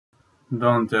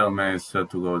Don't tell me he's set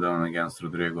to go down against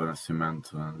Rodrigo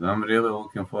Nascimento, and I'm really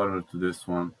looking forward to this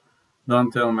one.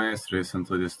 Don't tell me he's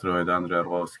recently destroyed Andrei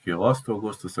Arlovsky, lost to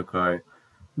Augusto Sakai.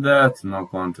 That no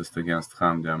contest against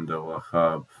Hamdi Abdel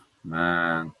Wahab.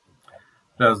 Man,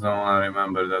 just don't want to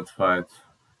remember that fight.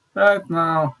 Right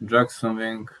now, Jackson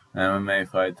Wink, MMA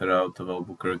fighter out of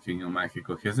Albuquerque, New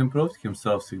Mexico, has improved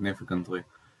himself significantly.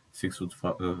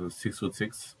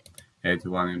 6'6",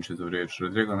 81 inches of reach.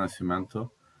 Rodrigo Nascimento,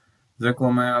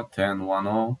 Zeclomea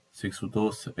 10-1-0,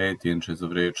 6'2", 8 inches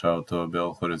of reach out of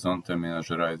Belo Horizonte, Minas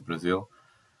Gerais, Brazil.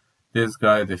 This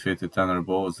guy defeated Tanner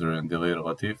Bowser and Delir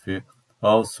Latifi,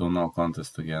 also no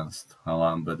contest against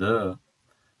Alain Bede.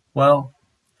 Well,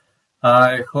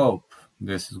 I hope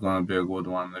this is gonna be a good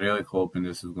one. Really hoping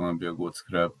this is gonna be a good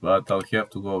scrap, but I'll have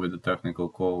to go with the technical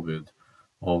call with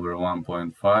over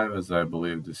 1.5, as I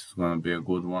believe this is gonna be a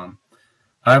good one.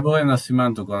 I believe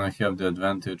Nascimento gonna have the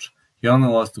advantage. He only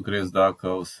lost to Chris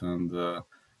Dacos, and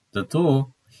the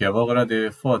two have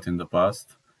already fought in the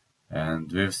past,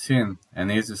 and we've seen an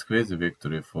easy squeezy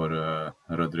victory for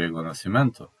Rodrigo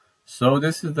Nascimento. So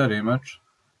this is the rematch,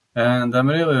 and I'm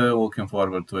really looking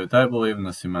forward to it. I believe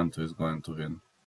Nascimento is going to win.